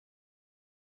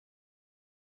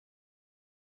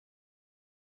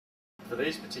For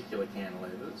these particular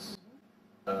cantilevers,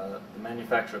 the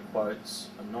manufacturer quotes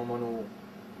a nominal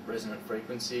resonant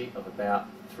frequency of about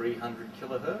 300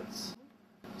 kilohertz.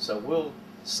 So we'll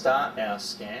start our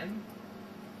scan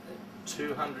at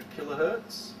 200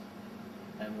 kilohertz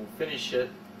and we'll finish it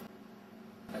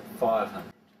at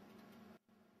 500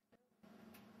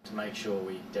 to make sure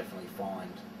we definitely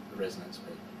find the resonance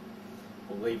peak.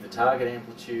 We'll leave the target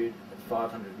amplitude at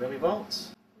 500 millivolts.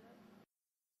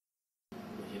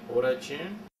 We'll hit auto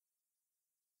tune.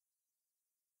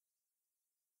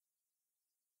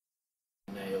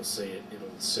 Now you'll see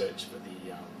it'll search for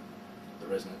the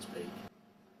resonance peak.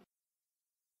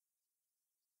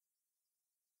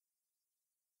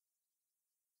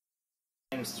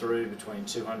 Comes through between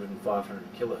 200 and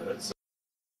 500 kilohertz.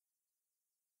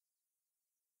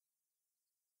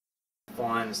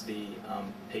 Finds the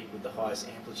peak with the highest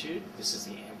amplitude. This is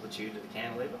the amplitude of the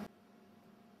cantilever.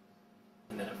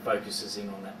 And then it focuses in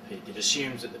on that peak. It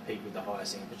assumes that the peak with the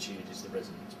highest amplitude is the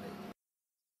resonance peak.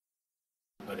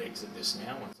 I'd exit this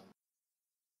now.